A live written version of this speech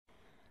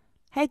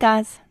Hey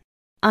guys,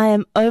 I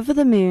am over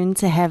the moon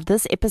to have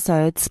this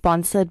episode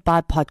sponsored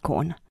by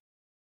Podcorn.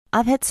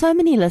 I've had so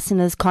many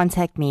listeners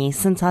contact me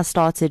since I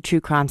started True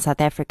Crime South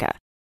Africa,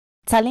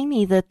 telling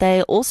me that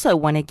they also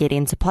want to get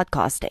into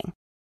podcasting.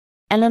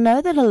 And I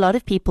know that a lot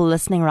of people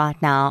listening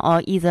right now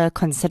are either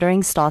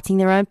considering starting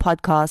their own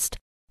podcast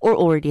or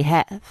already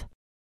have.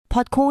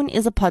 Podcorn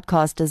is a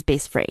podcaster's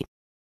best friend.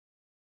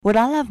 What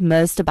I love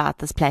most about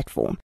this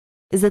platform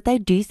is that they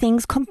do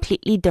things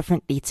completely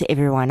differently to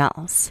everyone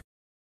else.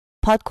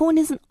 Podcorn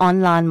is an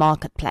online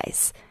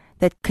marketplace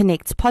that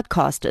connects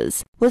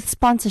podcasters with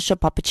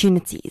sponsorship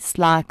opportunities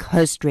like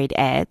host-read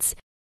ads,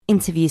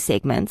 interview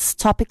segments,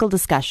 topical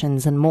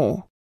discussions, and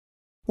more.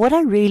 What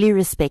I really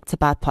respect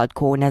about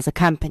Podcorn as a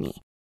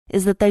company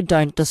is that they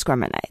don't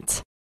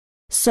discriminate.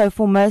 So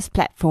for most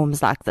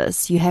platforms like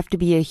this, you have to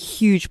be a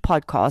huge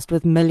podcast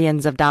with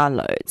millions of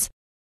downloads,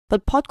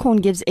 but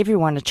Podcorn gives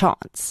everyone a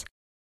chance.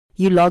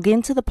 You log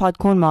into the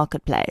Podcorn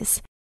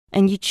marketplace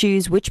and you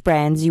choose which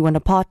brands you want to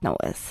partner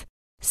with.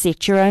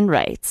 Set your own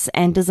rates,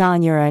 and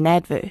design your own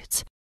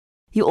advert.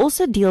 You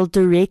also deal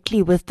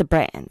directly with the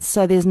brands,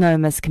 so there's no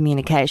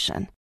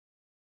miscommunication.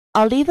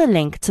 I'll leave a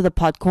link to the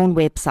Podcorn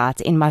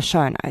website in my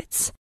show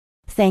notes.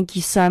 Thank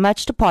you so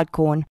much to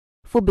Podcorn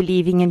for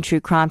believing in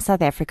True Crime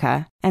South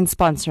Africa and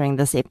sponsoring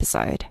this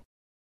episode.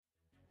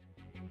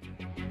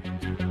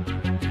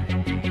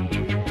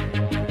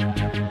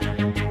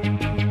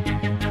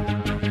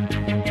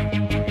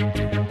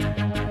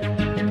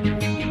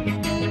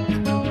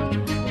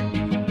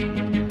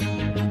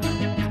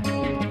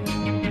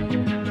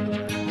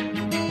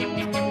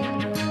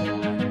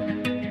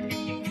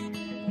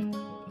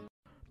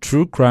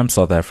 True Crime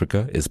South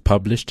Africa is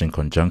published in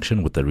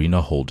conjunction with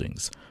Arena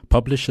Holdings,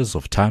 publishers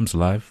of Times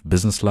Live,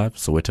 Business Live,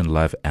 Sowetan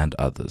Live, and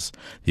others.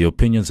 The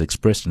opinions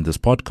expressed in this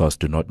podcast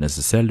do not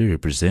necessarily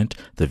represent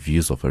the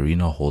views of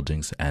Arena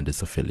Holdings and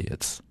its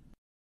affiliates.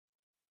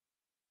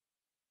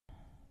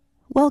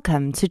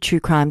 Welcome to True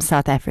Crime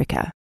South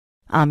Africa.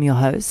 I'm your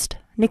host,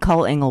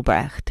 Nicole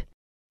Engelbrecht,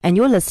 and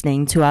you're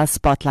listening to our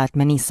Spotlight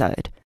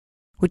Minisode,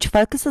 which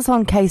focuses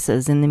on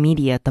cases in the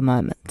media at the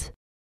moment.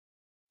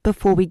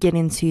 Before we get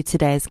into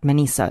today's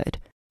minisode,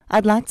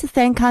 I'd like to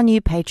thank our new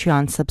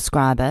Patreon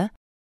subscriber,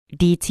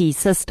 DT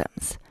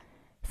Systems.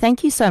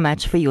 Thank you so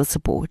much for your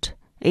support.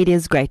 It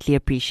is greatly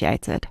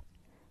appreciated.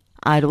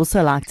 I'd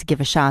also like to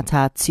give a shout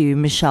out to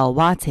Michelle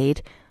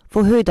Whitehead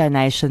for her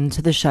donation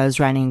to the show's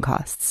running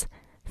costs.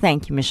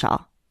 Thank you,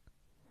 Michelle.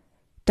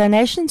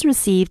 Donations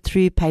received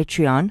through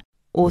Patreon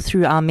or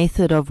through our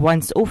method of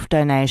once-off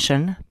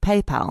donation,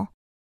 PayPal,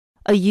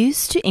 are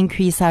used to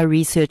increase our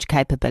research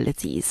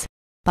capabilities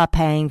by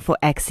paying for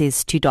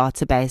access to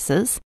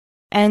databases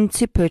and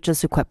to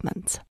purchase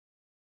equipment.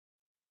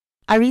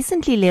 I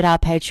recently let our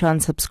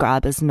Patreon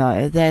subscribers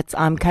know that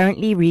I'm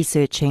currently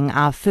researching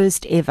our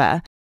first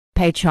ever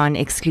Patreon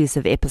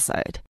exclusive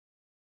episode,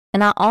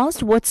 and I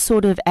asked what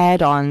sort of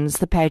add-ons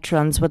the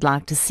patrons would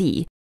like to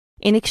see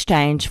in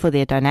exchange for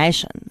their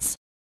donations.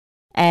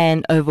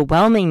 An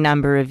overwhelming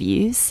number of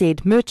you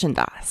said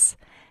merchandise,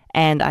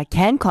 and I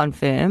can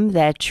confirm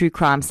that True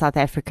Crime South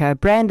Africa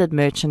branded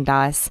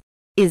merchandise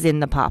is in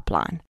the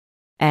pipeline,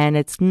 and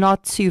it's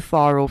not too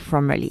far off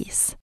from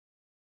release.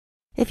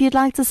 If you'd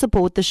like to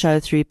support the show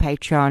through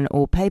Patreon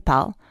or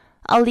PayPal,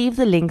 I'll leave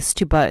the links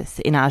to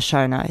both in our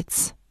show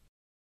notes.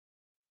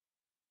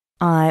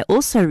 I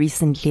also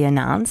recently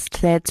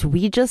announced that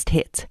we just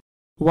hit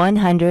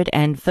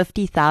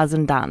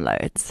 150,000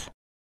 downloads.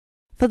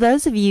 For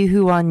those of you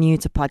who are new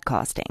to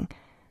podcasting,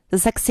 the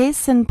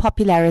success and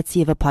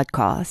popularity of a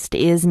podcast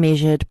is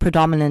measured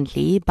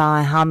predominantly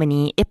by how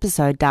many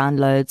episode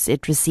downloads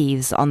it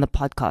receives on the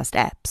podcast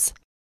apps.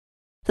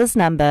 This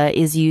number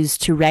is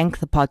used to rank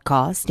the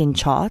podcast in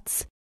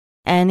charts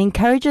and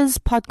encourages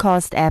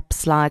podcast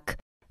apps like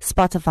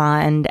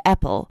Spotify and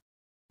Apple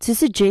to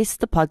suggest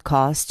the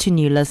podcast to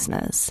new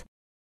listeners.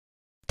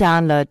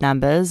 Download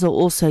numbers are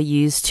also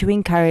used to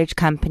encourage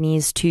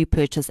companies to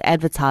purchase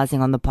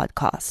advertising on the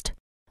podcast,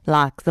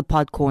 like the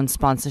Podcorn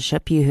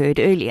sponsorship you heard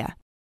earlier.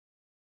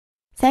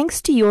 Thanks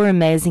to your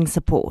amazing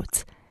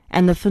support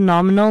and the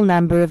phenomenal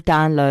number of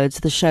downloads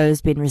the show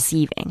has been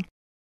receiving,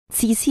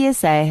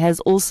 TCSA has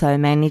also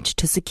managed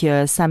to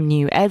secure some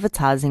new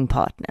advertising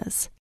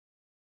partners.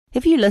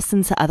 If you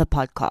listen to other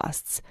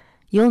podcasts,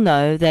 you'll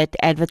know that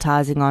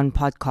advertising on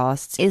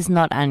podcasts is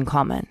not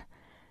uncommon.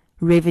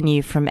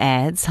 Revenue from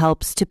ads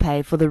helps to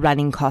pay for the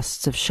running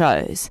costs of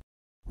shows,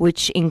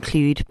 which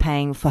include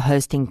paying for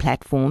hosting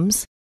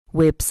platforms,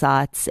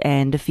 websites,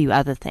 and a few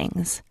other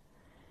things.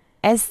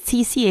 As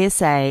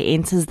TCSA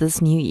enters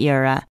this new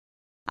era,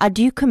 I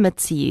do commit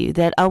to you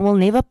that I will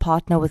never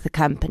partner with a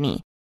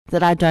company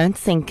that I don't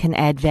think can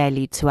add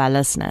value to our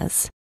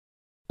listeners.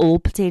 All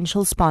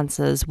potential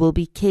sponsors will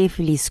be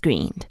carefully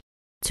screened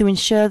to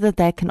ensure that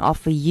they can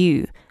offer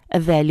you a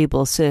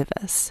valuable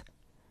service.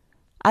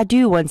 I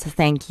do want to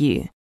thank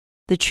you,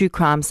 the True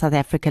Crime South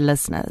Africa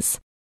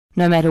listeners,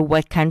 no matter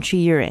what country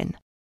you're in,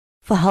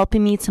 for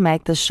helping me to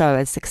make this show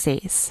a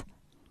success.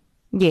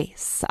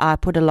 Yes, I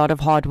put a lot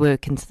of hard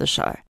work into the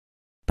show,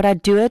 but I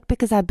do it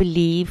because I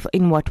believe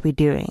in what we're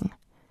doing.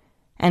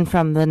 And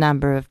from the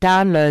number of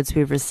downloads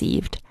we've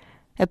received,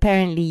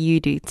 apparently you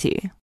do too.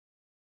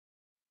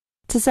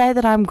 To say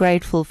that I'm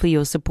grateful for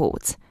your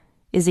support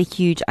is a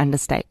huge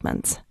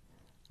understatement.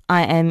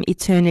 I am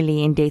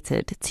eternally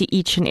indebted to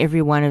each and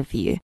every one of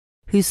you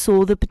who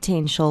saw the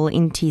potential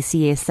in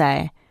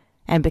TCSA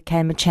and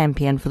became a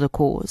champion for the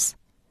cause.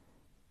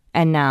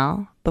 And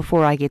now,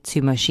 before I get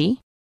too mushy,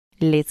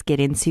 let's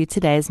get into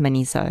today's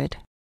Minisode.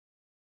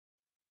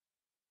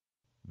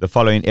 The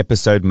following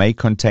episode may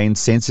contain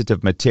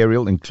sensitive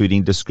material,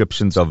 including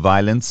descriptions of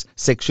violence,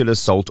 sexual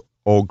assault,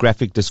 or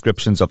graphic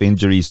descriptions of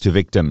injuries to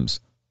victims.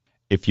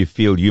 If you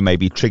feel you may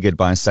be triggered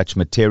by such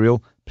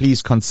material,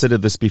 please consider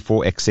this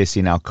before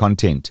accessing our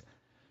content.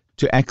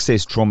 To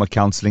access trauma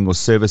counseling or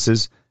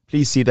services,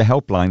 please see the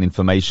helpline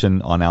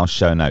information on our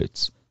show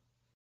notes.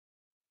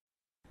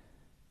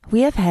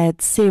 We have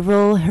had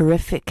several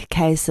horrific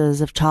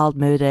cases of child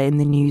murder in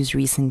the news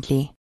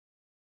recently,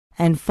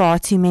 and far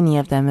too many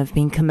of them have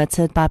been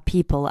committed by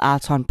people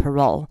out on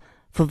parole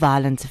for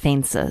violent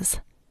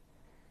offences.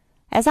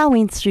 As I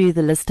went through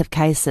the list of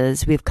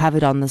cases we've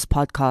covered on this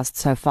podcast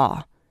so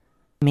far,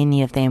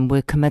 many of them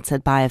were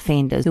committed by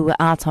offenders who were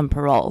out on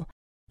parole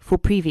for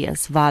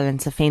previous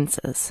violent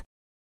offences.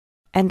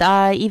 And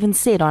I even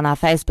said on our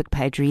Facebook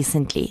page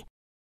recently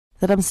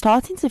that I'm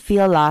starting to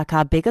feel like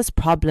our biggest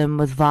problem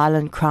with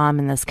violent crime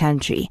in this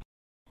country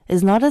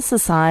is not a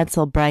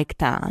societal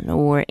breakdown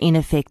or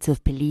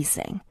ineffective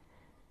policing.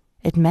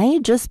 It may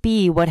just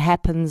be what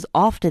happens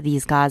after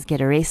these guys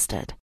get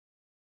arrested.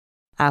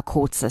 Our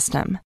court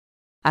system,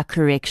 our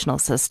correctional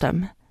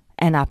system,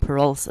 and our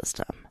parole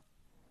system.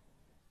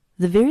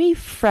 The very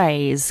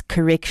phrase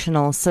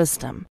correctional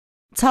system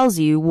tells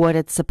you what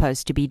it's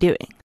supposed to be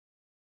doing.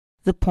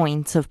 The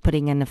point of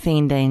putting an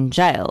offender in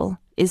jail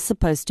is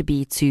supposed to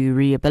be to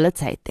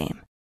rehabilitate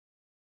them.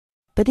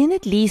 But in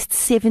at least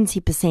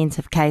 70%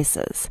 of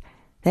cases,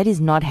 that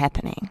is not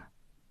happening.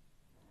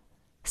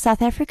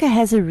 South Africa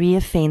has a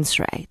reoffence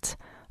rate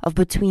of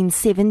between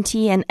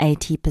 70 and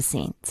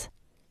 80%.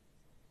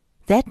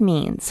 That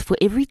means for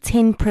every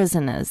 10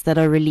 prisoners that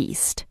are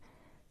released,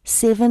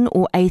 7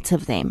 or 8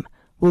 of them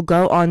will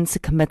go on to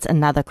commit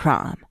another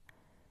crime.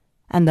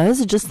 And those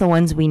are just the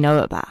ones we know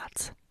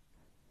about.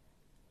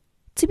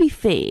 To be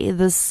fair,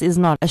 this is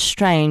not a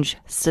strange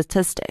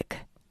statistic.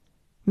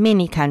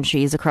 Many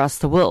countries across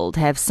the world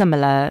have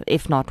similar,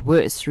 if not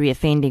worse,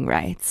 reoffending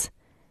rates.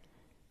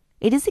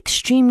 It is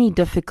extremely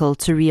difficult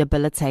to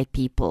rehabilitate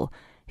people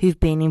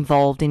who've been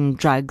involved in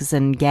drugs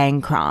and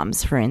gang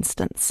crimes, for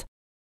instance,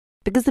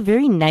 because the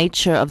very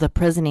nature of the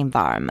prison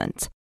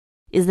environment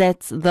is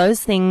that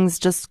those things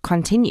just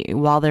continue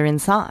while they're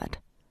inside.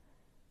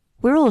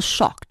 We're all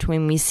shocked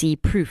when we see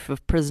proof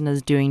of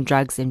prisoners doing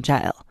drugs in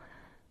jail,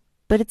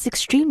 but it's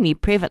extremely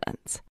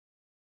prevalent.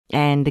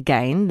 And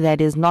again,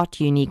 that is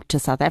not unique to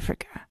South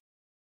Africa.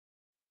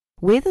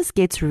 Where this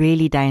gets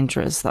really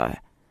dangerous, though,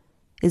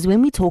 is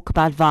when we talk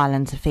about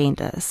violent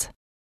offenders.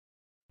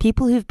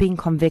 People who've been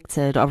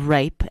convicted of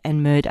rape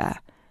and murder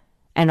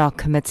and are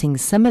committing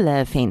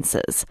similar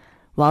offences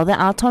while they're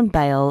out on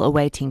bail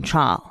awaiting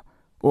trial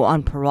or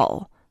on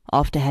parole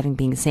after having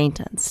been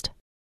sentenced.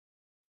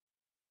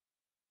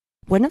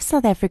 One of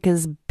South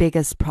Africa's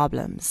biggest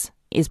problems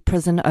is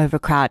prison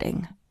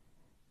overcrowding.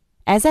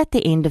 As at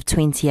the end of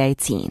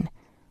 2018,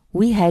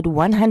 we had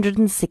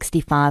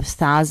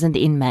 165,000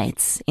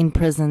 inmates in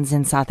prisons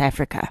in South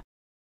Africa.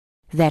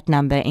 That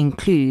number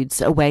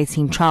includes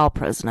awaiting trial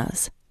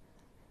prisoners.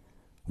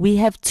 We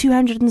have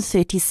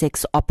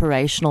 236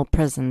 operational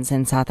prisons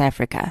in South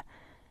Africa,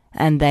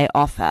 and they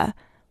offer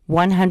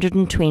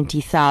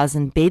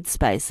 120,000 bed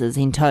spaces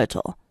in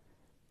total.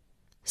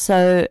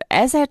 So,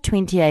 as at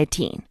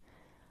 2018,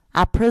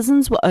 our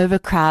prisons were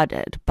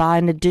overcrowded by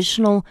an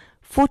additional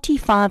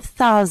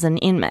 45,000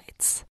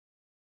 inmates.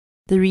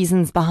 The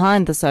reasons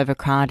behind this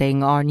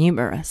overcrowding are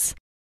numerous,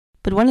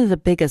 but one of the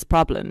biggest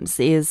problems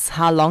is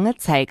how long it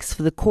takes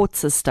for the court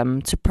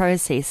system to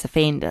process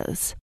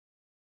offenders.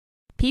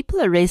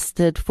 People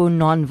arrested for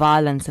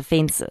non-violent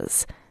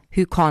offences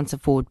who can't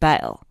afford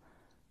bail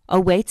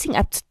are waiting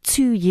up to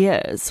 2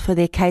 years for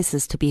their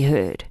cases to be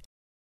heard.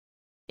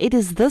 It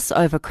is this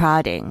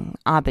overcrowding,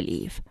 I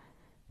believe,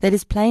 that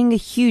is playing a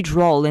huge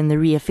role in the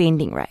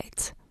reoffending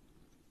rate.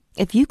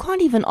 If you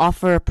can't even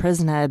offer a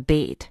prisoner a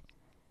bed,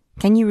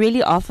 can you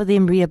really offer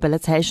them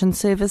rehabilitation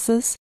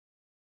services?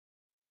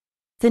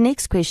 The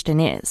next question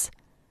is,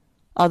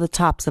 are the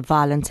types of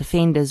violent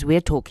offenders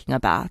we're talking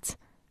about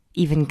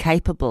even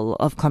capable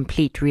of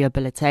complete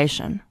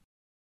rehabilitation?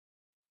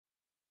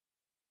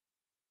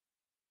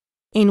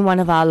 In one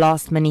of our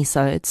last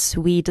minisodes,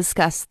 we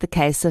discussed the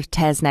case of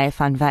Tasnay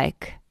van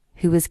Wyk,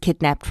 who was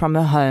kidnapped from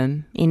her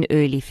home in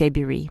early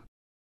February.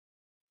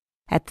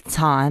 At the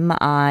time,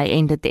 I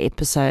ended the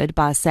episode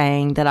by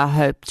saying that I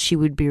hoped she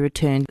would be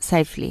returned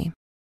safely.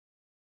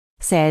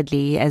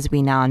 Sadly, as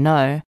we now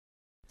know,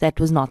 that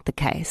was not the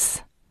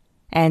case,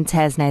 and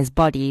Tasnay's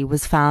body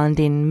was found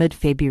in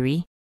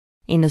mid-February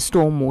in a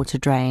stormwater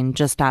drain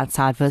just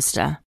outside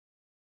Worcester.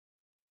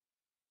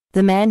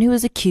 The man who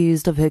was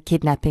accused of her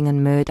kidnapping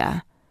and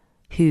murder,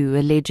 who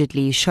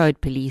allegedly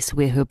showed police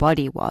where her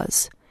body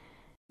was,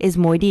 is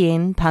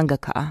Moidien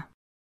Pangaka.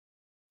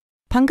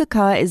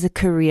 Pangaka is a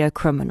career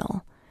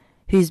criminal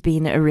who's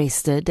been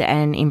arrested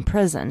and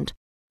imprisoned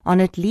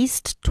on at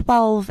least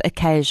 12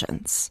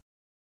 occasions.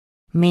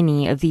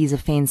 Many of these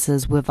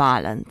offences were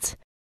violent,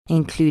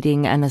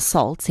 including an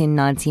assault in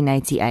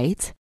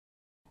 1988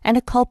 and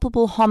a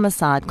culpable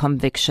homicide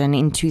conviction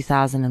in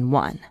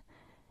 2001,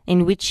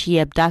 in which he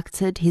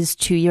abducted his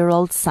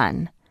 2-year-old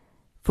son,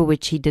 for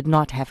which he did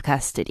not have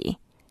custody,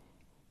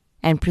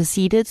 and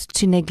proceeded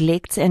to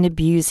neglect and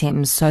abuse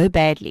him so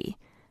badly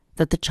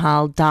that the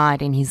child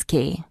died in his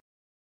care.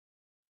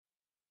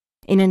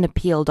 In an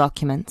appeal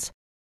document,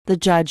 the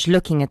judge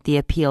looking at the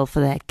appeal for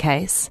that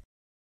case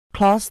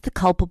classed the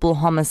culpable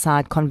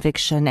homicide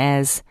conviction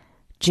as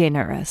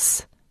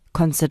generous,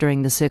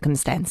 considering the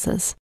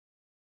circumstances.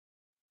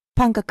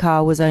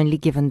 Pangaka was only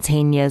given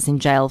 10 years in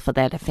jail for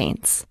that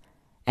offence,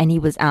 and he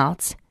was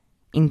out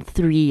in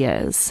 3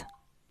 years.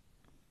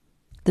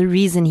 The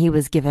reason he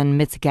was given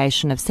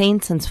mitigation of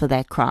sentence for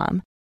that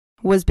crime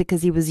was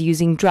because he was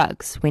using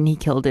drugs when he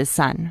killed his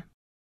son.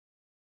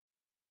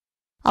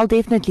 I'll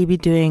definitely be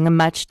doing a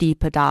much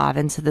deeper dive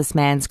into this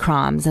man's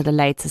crimes at a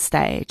later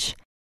stage,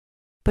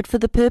 but for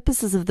the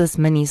purposes of this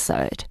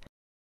minisode,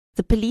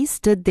 the police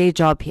did their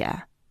job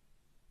here.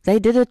 They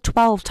did it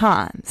 12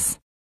 times.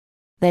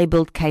 They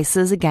built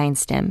cases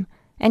against him,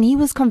 and he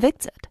was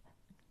convicted.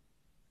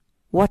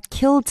 What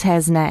killed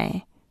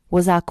Tasnay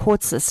was our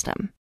court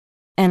system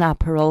and our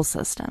parole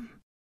system.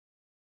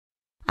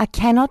 I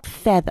cannot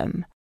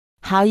fathom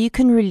how you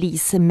can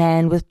release a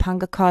man with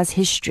Pangaka's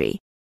history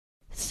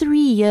 3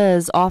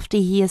 years after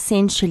he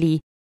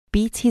essentially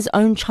beat his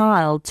own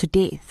child to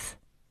death.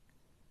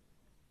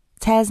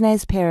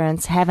 Tasnay's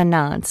parents have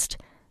announced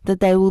that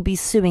they will be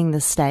suing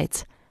the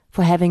state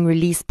for having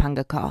released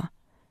Pangaka,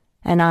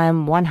 and I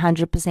am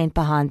 100%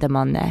 behind them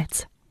on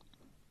that.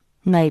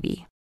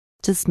 Maybe,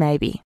 just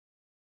maybe,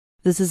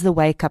 this is the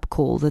wake-up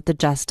call that the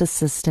justice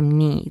system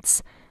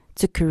needs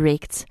to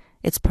correct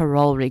its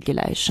parole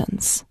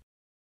regulations.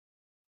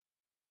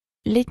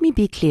 Let me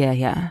be clear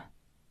here.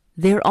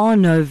 There are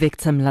no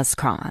victimless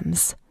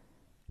crimes,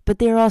 but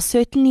there are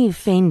certainly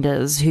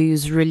offenders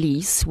whose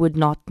release would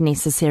not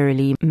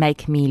necessarily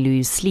make me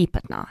lose sleep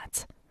at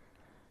night.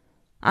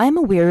 I am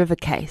aware of a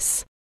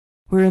case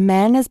where a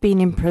man has been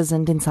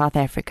imprisoned in South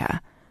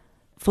Africa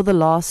for the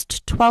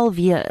last 12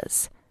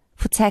 years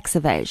for tax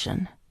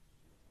evasion.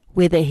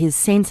 Whether his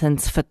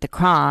sentence fit the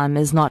crime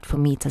is not for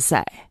me to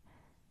say,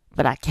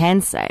 but I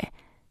can say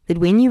that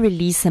when you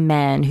release a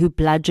man who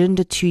bludgeoned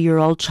a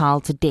 2-year-old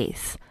child to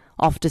death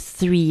after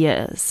 3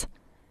 years,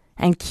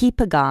 and keep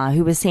a guy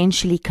who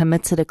essentially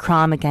committed a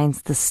crime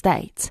against the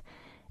state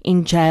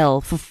in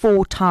jail for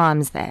 4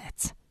 times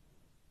that,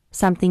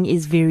 something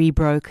is very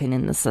broken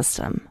in the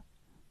system.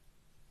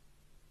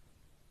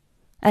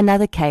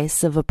 Another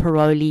case of a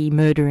parolee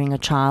murdering a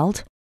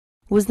child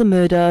was the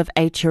murder of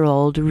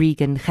 8-year-old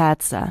Regan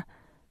Gatsa,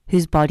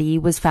 whose body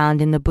was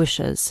found in the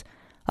bushes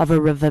of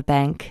a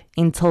riverbank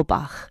in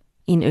Tilbach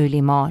in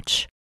early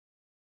March.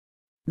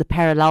 The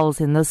parallels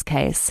in this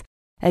case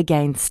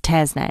against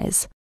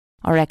Tasnay's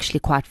are actually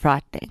quite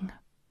frightening.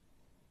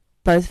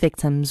 Both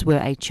victims were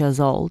 8 years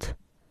old.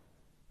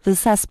 The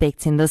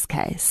suspect in this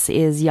case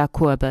is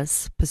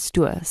Jacobus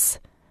Pastuus,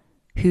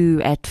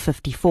 who at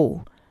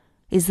 54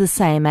 is the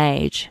same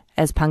age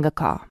as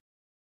Pangaka.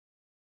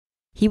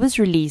 He was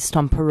released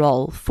on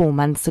parole 4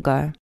 months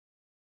ago.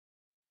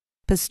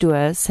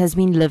 Pastuus has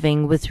been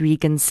living with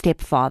Regan's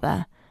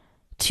stepfather,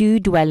 2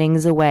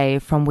 dwellings away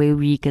from where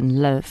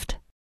Regan lived.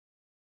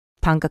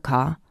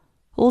 Pangaka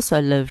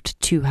also lived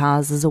 2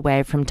 houses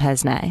away from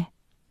Tasnay.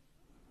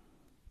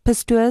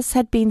 Pastuus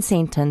had been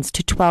sentenced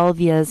to 12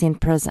 years in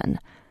prison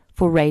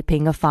for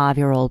raping a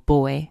 5-year-old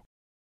boy.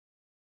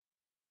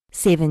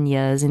 7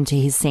 years into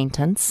his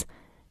sentence,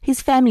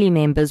 his family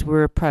members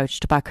were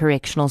approached by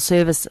correctional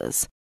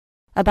services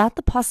about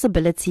the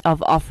possibility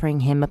of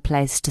offering him a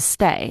place to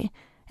stay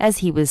as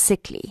he was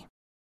sickly.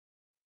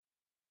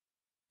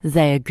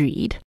 They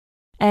agreed,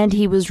 and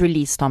he was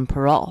released on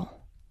parole.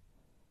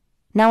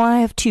 Now I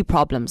have 2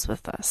 problems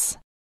with this.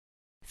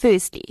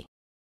 Firstly,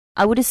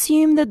 I would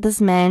assume that this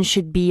man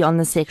should be on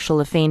the sexual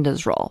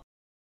offender's roll,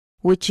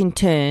 which in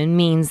turn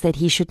means that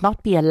he should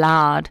not be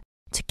allowed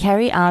to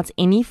carry out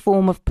any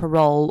form of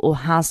parole or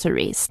house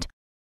arrest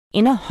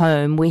in a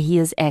home where he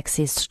has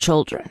access to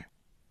children.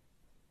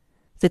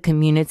 The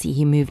community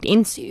he moved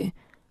into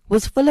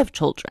was full of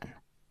children.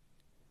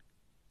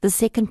 The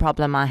second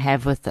problem I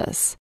have with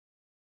this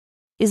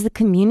is the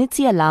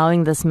community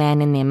allowing this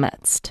man in their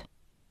midst.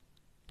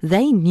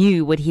 They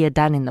knew what he had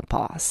done in the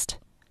past.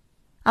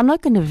 I'm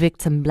not going to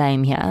victim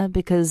blame here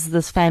because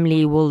this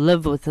family will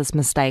live with this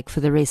mistake for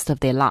the rest of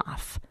their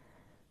life.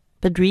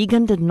 But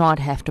Regan did not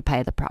have to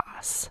pay the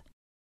price.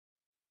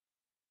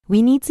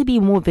 We need to be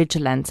more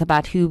vigilant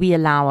about who we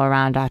allow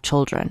around our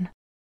children.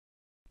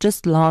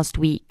 Just last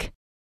week,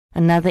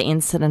 another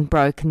incident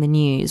broke in the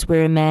news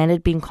where a man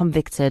had been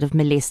convicted of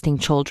molesting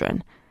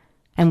children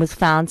and was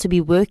found to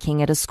be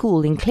working at a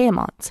school in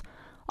Claremont,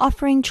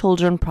 offering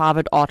children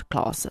private art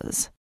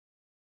classes.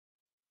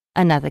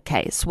 Another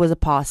case was a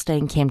pastor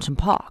in Kempton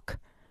Park,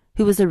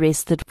 who was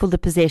arrested for the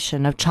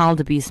possession of child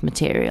abuse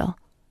material.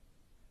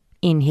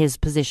 In his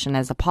position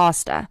as a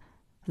pastor,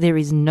 there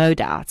is no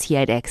doubt he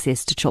had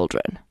access to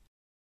children.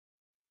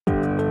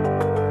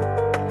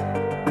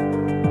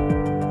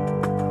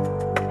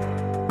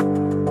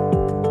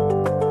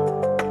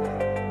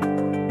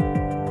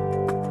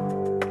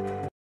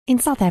 In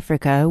South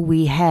Africa,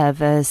 we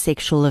have a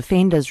sexual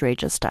offenders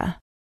register.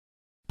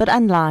 But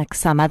unlike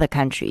some other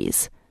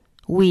countries,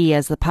 we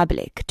as the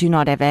public do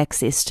not have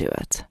access to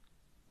it.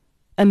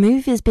 A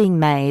move is being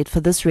made for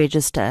this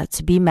register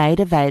to be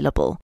made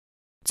available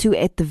to,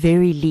 at the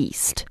very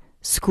least,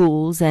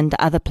 schools and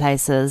other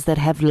places that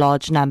have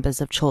large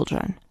numbers of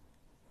children.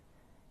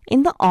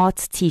 In the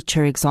art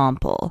teacher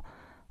example,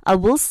 I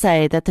will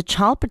say that the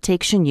Child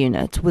Protection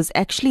Unit was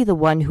actually the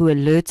one who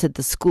alerted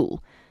the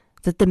school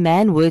that the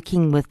man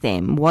working with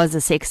them was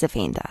a sex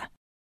offender.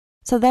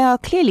 So they are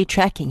clearly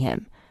tracking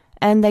him,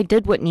 and they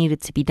did what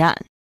needed to be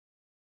done.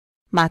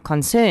 My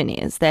concern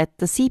is that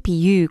the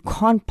CPU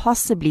can't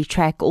possibly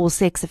track all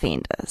sex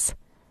offenders.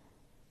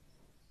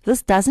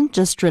 This doesn't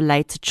just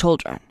relate to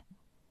children.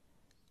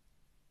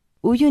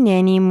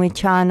 Uyuneni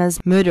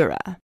Mwichana's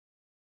murderer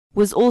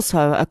was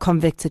also a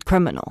convicted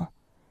criminal,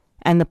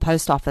 and the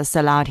post office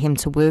allowed him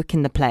to work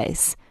in the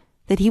place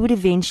that he would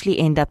eventually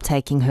end up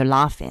taking her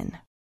life in.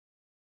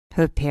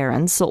 Her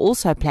parents are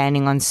also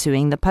planning on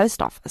suing the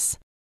post office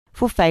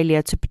for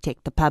failure to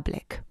protect the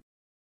public.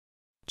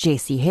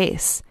 Jessie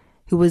Hess,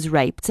 who was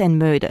raped and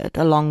murdered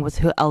along with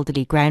her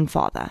elderly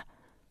grandfather,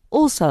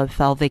 also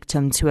fell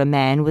victim to a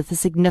man with a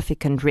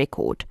significant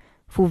record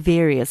for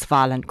various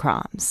violent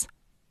crimes.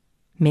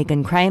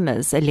 Megan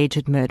Kramer's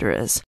alleged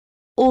murderers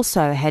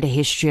also had a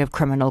history of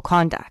criminal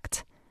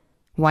conduct.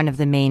 One of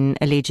the men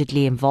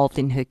allegedly involved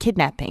in her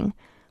kidnapping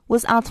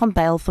was out on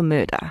bail for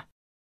murder.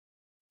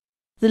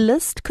 The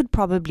list could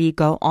probably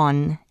go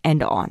on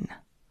and on.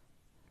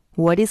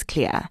 What is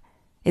clear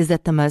is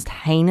that the most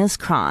heinous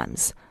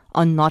crimes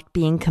are not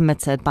being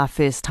committed by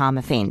first-time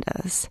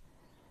offenders.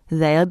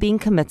 They are being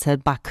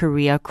committed by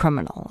career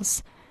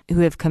criminals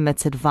who have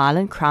committed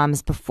violent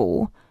crimes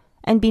before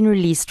and been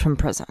released from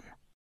prison.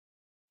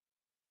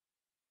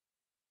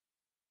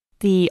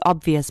 The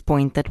obvious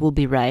point that will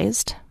be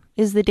raised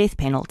is the death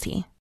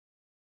penalty.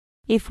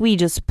 If we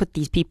just put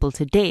these people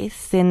to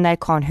death, then they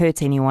can't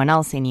hurt anyone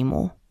else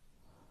anymore.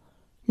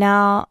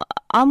 Now,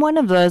 I'm one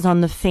of those on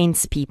the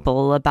fence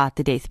people about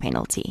the death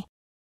penalty.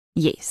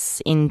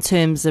 Yes, in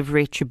terms of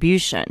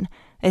retribution,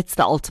 it's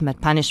the ultimate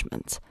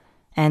punishment,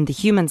 and the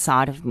human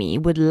side of me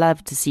would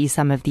love to see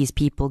some of these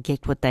people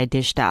get what they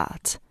dished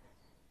out.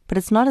 But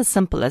it's not as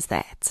simple as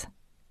that.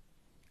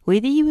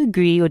 Whether you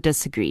agree or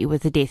disagree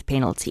with the death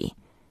penalty,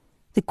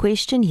 the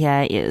question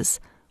here is,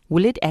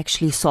 will it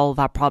actually solve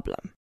our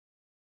problem?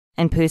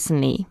 And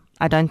personally,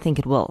 I don't think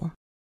it will.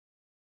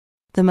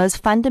 The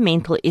most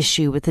fundamental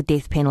issue with the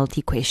death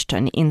penalty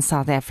question in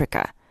South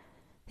Africa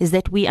is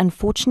that we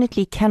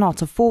unfortunately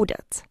cannot afford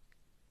it.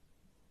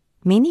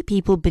 Many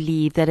people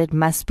believe that it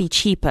must be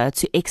cheaper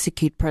to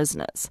execute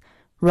prisoners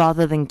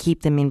rather than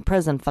keep them in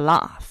prison for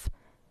life.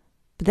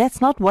 But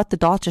that's not what the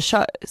data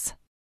shows.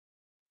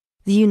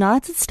 The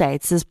United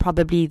States is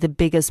probably the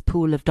biggest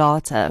pool of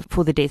data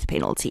for the death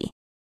penalty.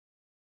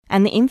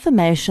 And the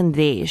information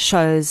there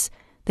shows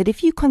that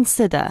if you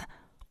consider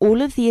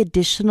all of the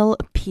additional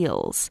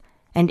appeals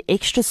and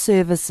extra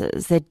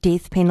services that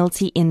death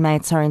penalty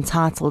inmates are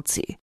entitled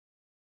to,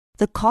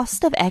 the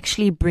cost of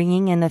actually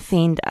bringing an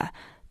offender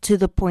to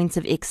the point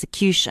of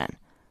execution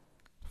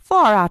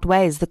far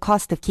outweighs the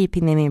cost of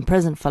keeping them in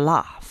prison for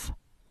life.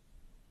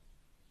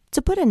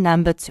 To put a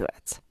number to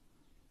it,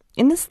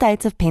 in the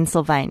state of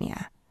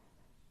Pennsylvania,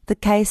 the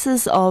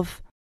cases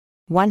of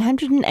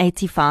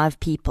 185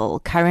 people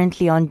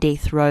currently on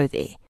death row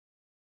there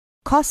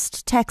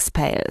cost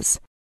taxpayers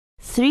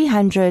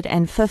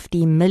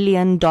 $350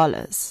 million.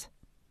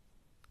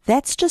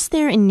 That's just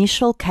their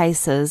initial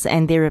cases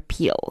and their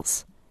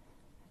appeals.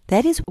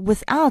 That is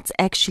without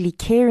actually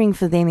caring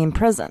for them in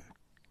prison.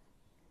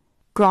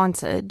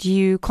 Granted,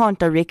 you can't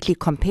directly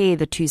compare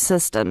the two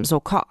systems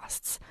or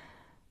costs,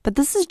 but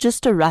this is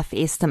just a rough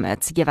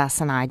estimate to give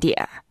us an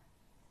idea.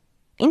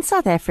 In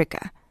South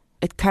Africa,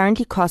 it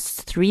currently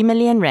costs 3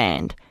 million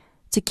rand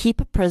to keep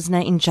a prisoner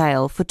in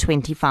jail for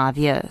 25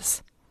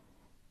 years.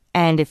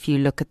 And if you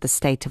look at the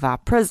state of our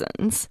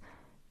prisons,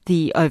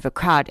 the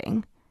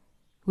overcrowding,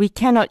 we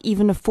cannot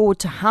even afford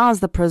to house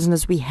the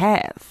prisoners we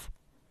have.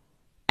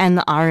 And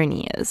the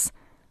irony is,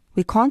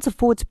 we can't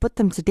afford to put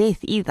them to death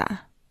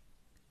either.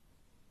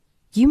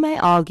 You may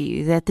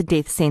argue that the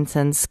death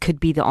sentence could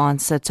be the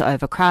answer to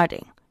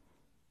overcrowding.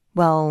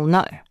 Well,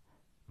 no,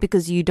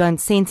 because you don't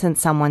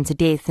sentence someone to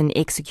death and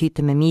execute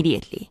them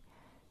immediately.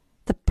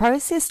 The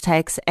process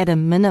takes at a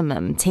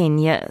minimum 10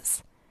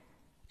 years.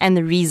 And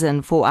the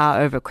reason for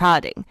our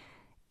overcrowding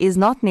is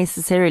not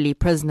necessarily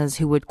prisoners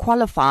who would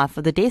qualify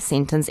for the death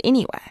sentence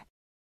anyway.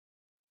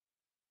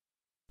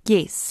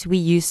 Yes, we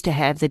used to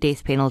have the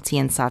death penalty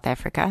in South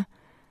Africa,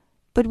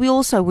 but we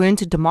also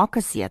weren't a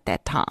democracy at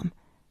that time,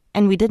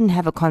 and we didn't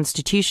have a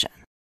constitution.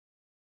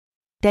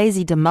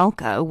 Daisy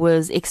DeMelka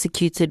was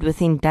executed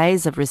within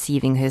days of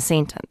receiving her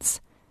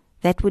sentence.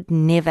 That would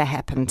never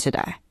happen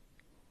today.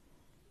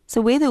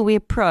 So whether we're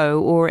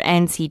pro or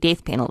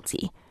anti-death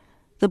penalty,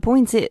 the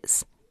point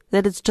is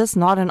that it's just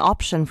not an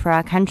option for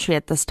our country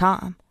at this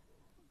time.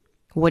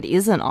 What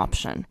is an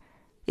option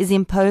is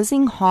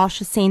imposing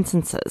harsher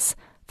sentences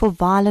for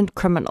violent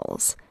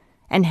criminals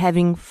and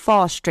having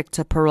far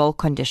stricter parole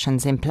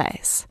conditions in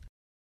place.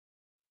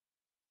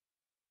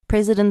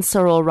 President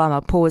Cyril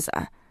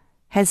Ramaphosa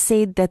has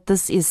said that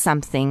this is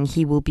something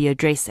he will be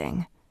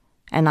addressing,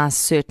 and I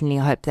certainly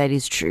hope that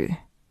is true.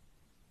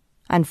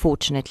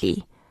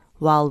 Unfortunately,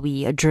 while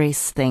we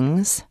address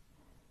things,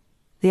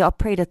 there are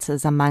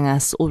predators among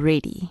us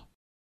already,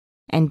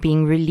 and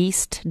being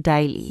released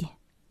daily,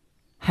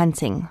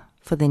 hunting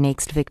for the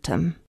next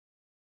victim.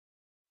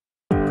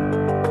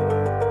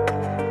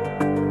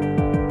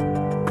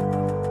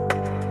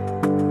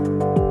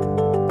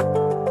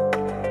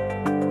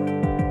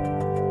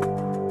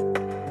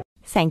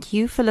 Thank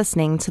you for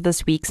listening to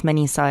this week's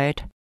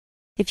Minisode.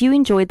 If you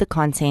enjoyed the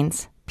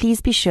content, please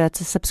be sure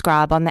to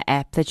subscribe on the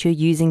app that you're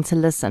using to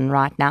listen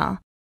right now.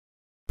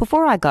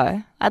 Before I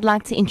go, I'd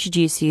like to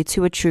introduce you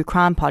to a true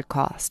crime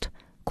podcast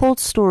called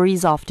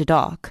Stories After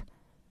Dark,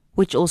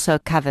 which also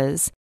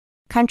covers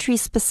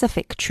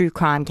country-specific true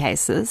crime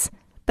cases,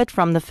 but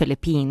from the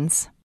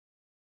Philippines.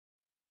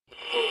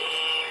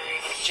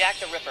 Jack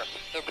the Ripper,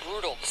 the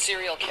brutal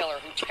serial killer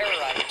who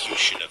terrorized the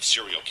execution of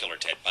serial killer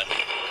Ted Bundy.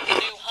 The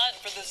new hunt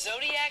for the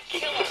Zodiac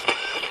Killer.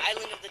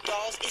 Island of the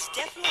Dolls is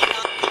definitely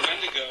not. The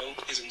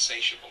Wendigo is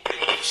insatiable.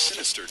 A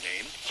sinister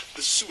name,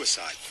 the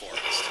Suicide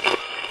Forest.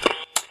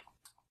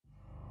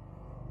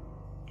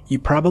 You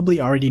probably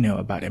already know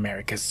about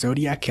America's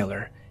Zodiac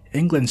Killer,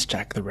 England's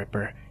Jack the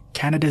Ripper,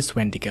 Canada's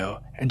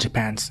Wendigo, and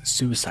Japan's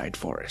Suicide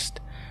Forest.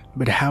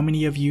 But how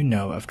many of you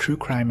know of true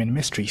crime and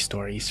mystery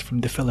stories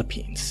from the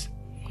Philippines?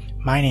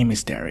 My name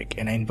is Derek,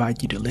 and I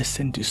invite you to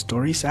listen to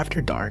Stories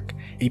After Dark,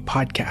 a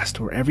podcast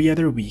where every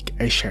other week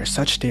I share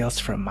such tales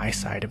from my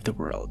side of the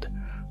world,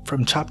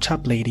 from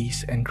chop-chop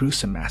ladies and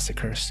gruesome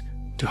massacres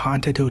to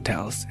haunted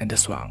hotels and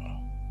aswang.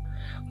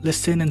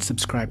 Listen and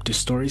subscribe to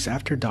Stories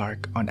After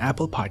Dark on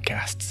Apple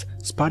Podcasts,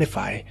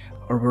 Spotify,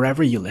 or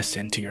wherever you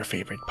listen to your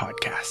favorite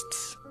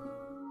podcasts.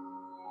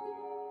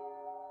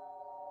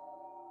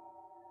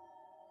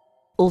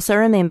 Also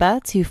remember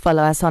to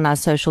follow us on our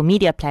social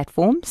media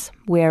platforms.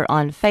 We're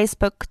on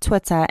Facebook,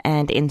 Twitter,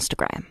 and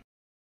Instagram.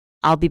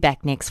 I'll be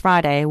back next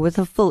Friday with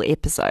a full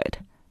episode.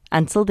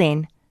 Until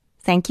then,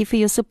 thank you for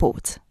your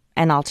support,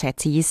 and I'll chat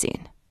to you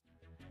soon.